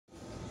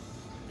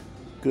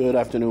Good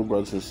afternoon,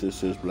 brothers and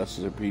sisters.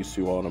 Blessings and peace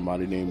to you all in the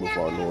mighty name of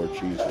our Lord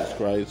Jesus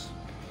Christ.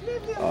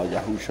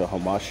 Yahusha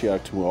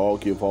Hamashiach, to all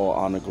give all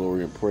honor,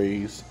 glory, and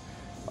praise.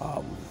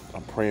 I'm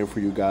praying for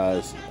you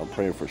guys. I'm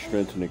praying for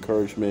strength and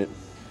encouragement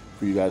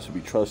for you guys to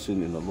be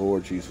trusting in the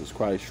Lord Jesus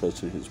Christ,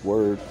 trusting His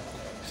word,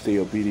 stay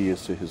obedient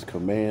to His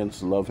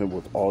commands, love Him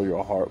with all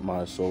your heart,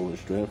 mind, soul, and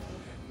strength.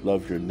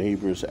 Love your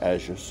neighbors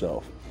as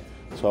yourself.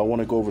 So I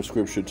want to go over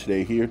scripture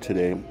today,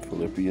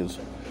 Philippians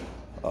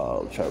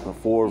chapter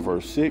 4,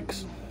 verse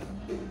 6.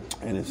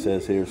 And it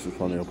says here, this is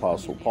from the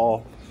Apostle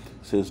Paul.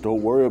 It says,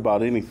 don't worry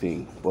about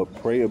anything, but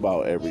pray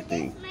about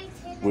everything.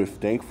 With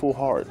thankful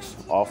hearts,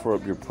 offer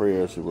up your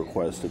prayers and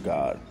requests to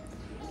God.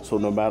 So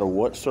no matter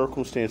what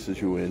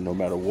circumstances you're in, no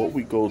matter what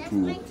we go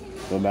through,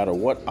 no matter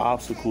what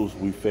obstacles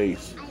we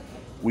face,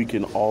 we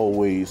can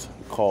always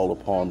call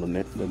upon the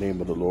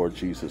name of the Lord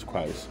Jesus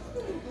Christ.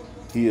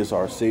 He is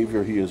our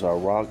Savior. He is our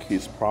rock.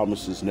 His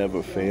promises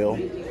never fail.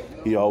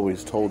 He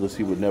always told us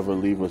He would never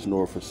leave us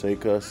nor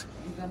forsake us.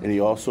 And He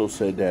also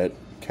said that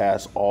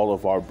cast all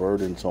of our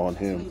burdens on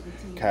Him,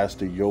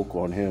 cast a yoke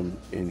on Him,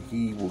 and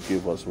He will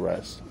give us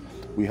rest.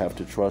 We have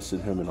to trust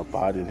in Him and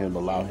abide in Him,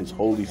 allow His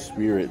Holy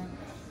Spirit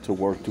to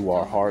work through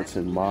our hearts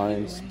and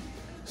minds,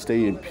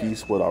 stay in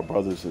peace with our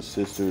brothers and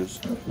sisters,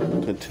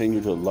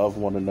 continue to love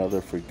one another,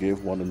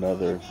 forgive one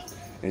another,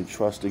 and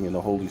trusting in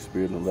the Holy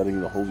Spirit and letting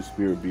the Holy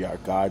Spirit be our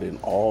guide in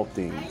all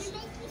things.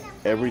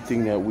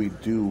 Everything that we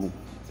do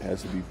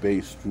has to be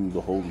based through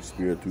the Holy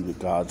Spirit, through the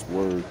God's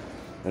Word,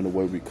 and the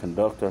way we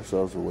conduct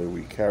ourselves, the way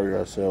we carry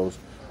ourselves,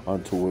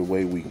 unto the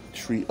way we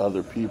treat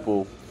other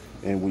people,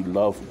 and we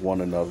love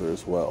one another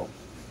as well.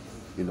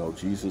 You know,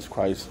 Jesus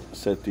Christ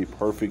set the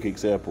perfect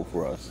example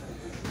for us.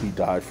 He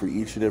died for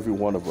each and every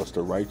one of us,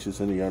 the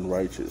righteous and the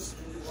unrighteous.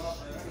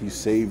 He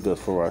saved us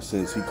for our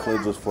sins. He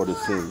cleansed us for the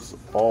sins,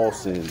 all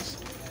sins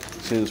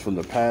from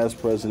the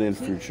past, present, and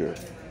future.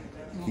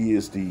 He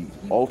is the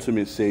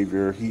ultimate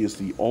Savior. He is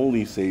the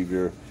only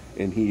Savior,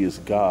 and He is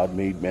God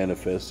made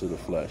manifest to the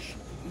flesh.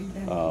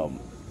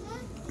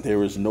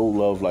 There is no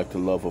love like the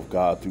love of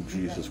God through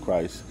Jesus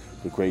Christ,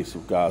 the grace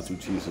of God through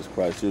Jesus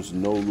Christ. There's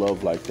no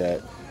love like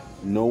that.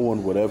 No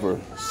one would ever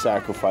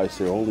sacrifice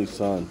their only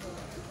Son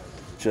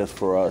just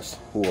for us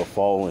who are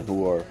fallen,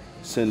 who are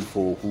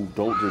sinful, who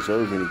don't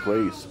deserve any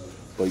grace.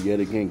 But yet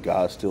again,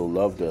 God still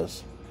loved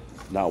us.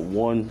 Not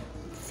one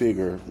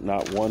figure,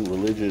 not one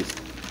religious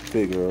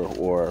figure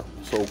or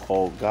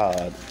so-called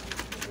God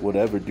would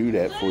ever do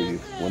that for you,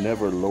 would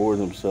never lower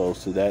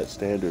themselves to that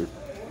standard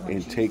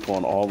and take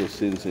on all the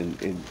sins and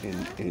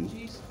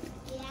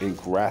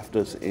graft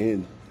us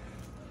in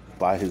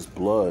by His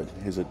blood,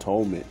 His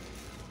atonement.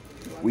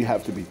 We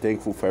have to be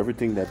thankful for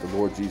everything that the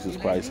Lord Jesus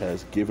Christ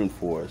has given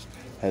for us,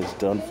 has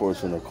done for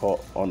us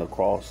on the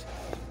cross.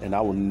 And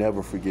I will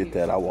never forget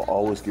that. I will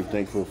always give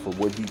thanks for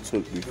what He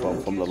took me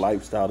from the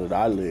lifestyle that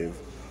I live,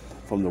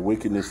 from the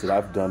wickedness that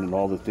I've done and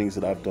all the things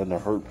that I've done to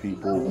hurt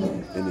people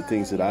and the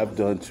things that I've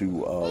done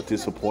to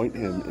disappoint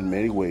Him in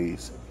many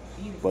ways.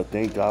 But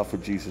thank God for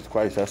Jesus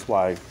Christ. That's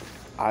why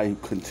I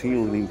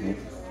continually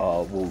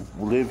will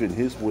live in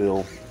His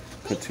will,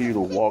 continue to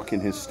walk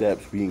in His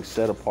steps, being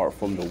set apart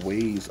from the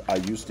ways I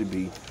used to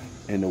be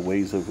and the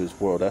ways of His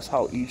world. That's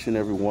how each and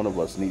every one of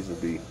us needs to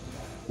be.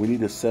 We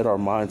need to set our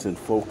minds and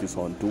focus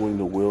on doing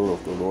the will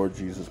of the Lord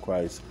Jesus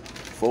Christ,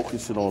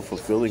 focusing on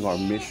fulfilling our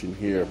mission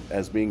here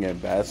as being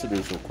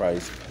ambassadors of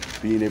Christ,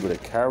 being able to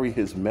carry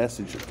His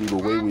message through the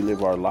way we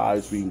live our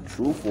lives, being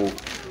truthful,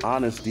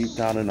 honest deep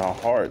down in our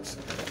hearts,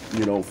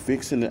 you know,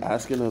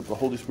 asking the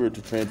Holy Spirit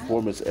to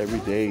transform us every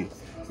day.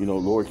 You know,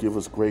 Lord, give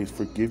us grace,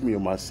 forgive me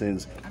of my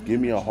sins, give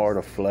me a heart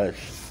of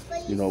flesh,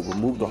 you know,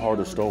 remove the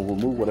heart of stone,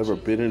 remove whatever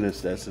bitterness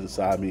that's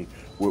inside me,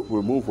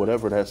 remove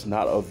whatever that's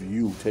not of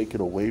You, take it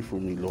away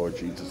from me, Lord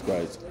Jesus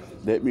Christ.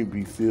 Let me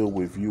be filled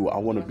with You. I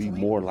want to be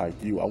more like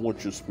You. I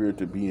want Your Spirit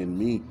to be in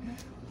me,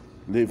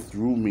 live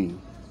through me,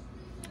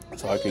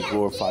 so I can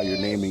glorify Your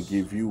name and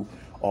give You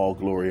all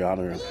glory,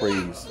 honor, and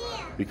praise,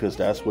 because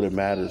that's what it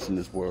matters in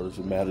this world.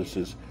 It matters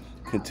is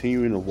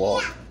continuing to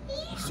walk,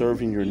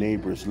 serving your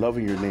neighbors,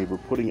 loving your neighbor,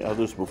 putting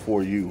others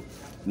before you,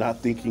 not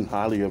thinking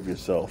highly of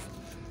yourself.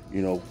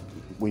 You know,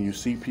 when you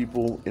see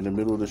people in the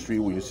middle of the street,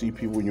 when you see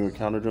people, when you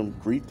encounter them,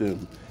 greet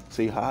them,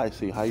 say hi,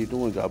 say how you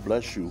doing, God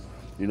bless you.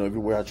 You know,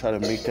 everywhere I try to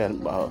make that,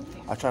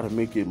 I try to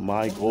make it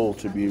my goal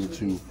to be able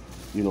to,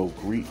 you know,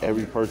 greet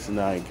every person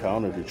I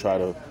encounter, to try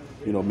to,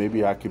 you know,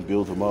 maybe I can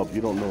build them up.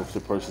 You don't know if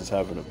the person's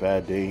having a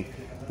bad day.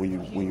 When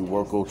you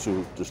go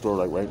to the store,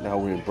 like right now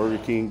we're in Burger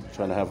King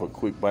trying to have a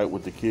quick bite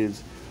with the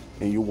kids,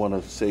 and you want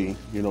to say,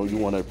 you know, you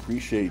want to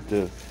appreciate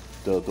the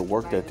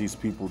work that these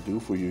people do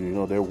for you. You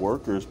know, they're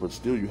workers, but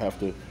still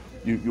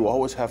you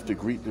always have to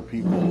greet the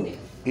people.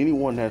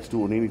 Anyone that's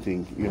doing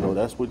anything, you know,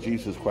 that's what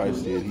Jesus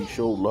Christ did. He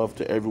showed love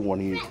to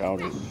everyone He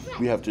encountered.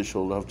 We have to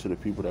show love to the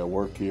people that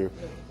work here.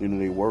 You know,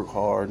 they work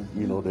hard.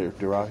 You know,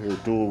 they're out here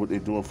doing what they're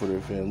doing for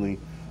their family.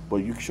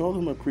 But you show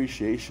them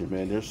appreciation,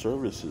 man. Their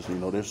services, you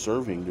know, they're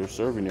serving,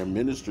 they're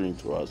ministering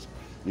to us,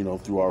 you know,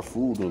 through our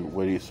food and the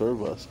way they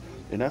serve us.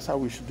 And that's how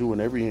we should do in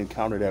every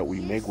encounter that we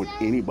make with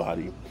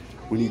anybody.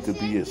 We need to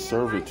be a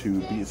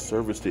servitude, be a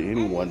service to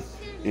anyone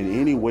in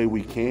any way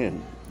we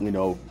can.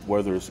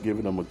 Whether it's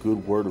giving them a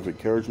good word of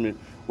encouragement,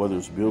 whether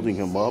it's building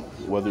them up,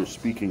 whether it's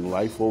speaking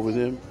life over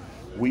them.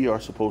 We are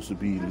supposed to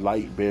be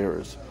light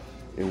bearers.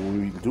 And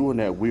when we're doing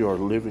that, we are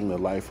living the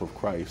life of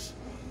Christ.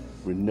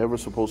 We're never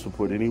supposed to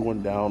put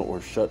anyone down or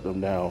shut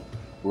them down.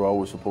 We're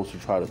always supposed to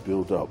try to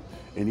build up.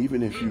 And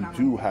even if you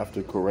do have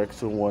to correct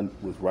someone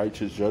with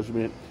righteous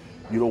judgment,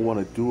 you don't want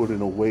to do it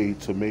in a way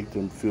to make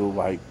them feel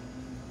like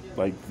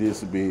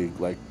this big,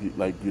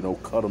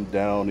 cut them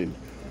down and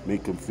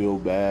make them feel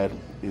bad,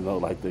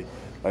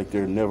 like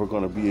they're never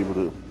going to be able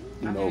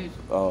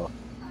to,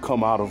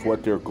 come out of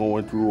what they're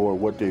going through or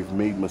what they've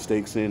made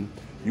mistakes in.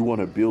 You want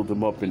to build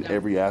them up in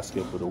every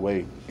aspect of the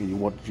way, and you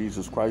want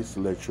Jesus Christ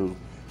to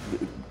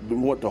you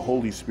want the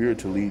Holy Spirit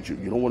to lead you.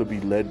 You don't want to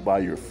be led by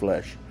your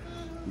flesh.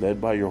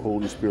 Led by your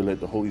Holy Spirit. Let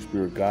the Holy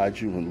Spirit guide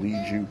you and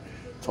lead you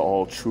to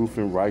all truth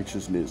and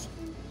righteousness,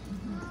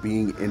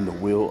 being in the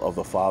will of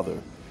the Father.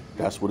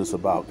 That's what it's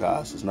about,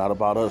 guys. It's not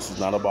about us. It's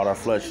not about our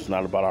flesh. It's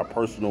not about our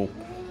personal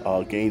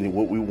gain and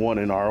what we want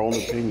in our own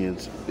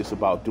opinions. It's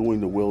about doing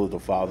the will of the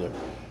Father,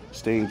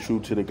 staying true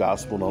to the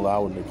gospel and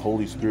allowing the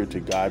Holy Spirit to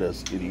guide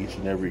us in each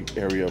and every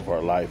area of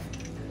our life.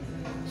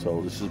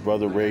 So this is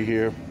Brother Ray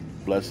here.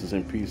 Blessings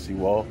and peace to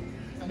you all.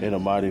 In the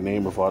mighty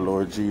name of our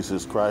Lord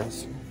Jesus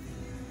Christ.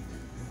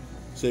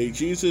 Say,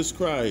 Jesus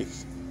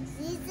Christ.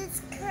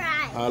 Jesus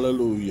Christ.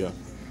 Hallelujah.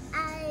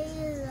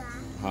 Hallelujah.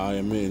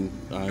 Amen.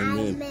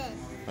 Amen.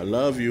 I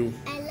love you.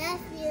 I love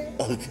you.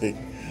 Okay.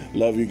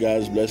 Love you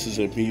guys. Blessings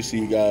and peace to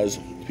you guys.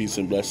 Peace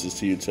and blessings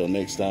to you till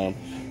next time.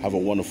 Have a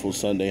wonderful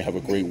Sunday. Have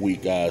a great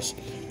week, guys.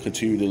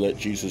 Continue to let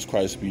Jesus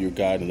Christ be your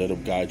guide and let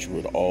him guide you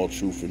with all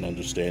truth and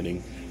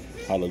understanding.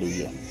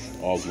 Hallelujah.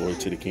 All glory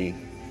to the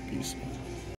King. Peace.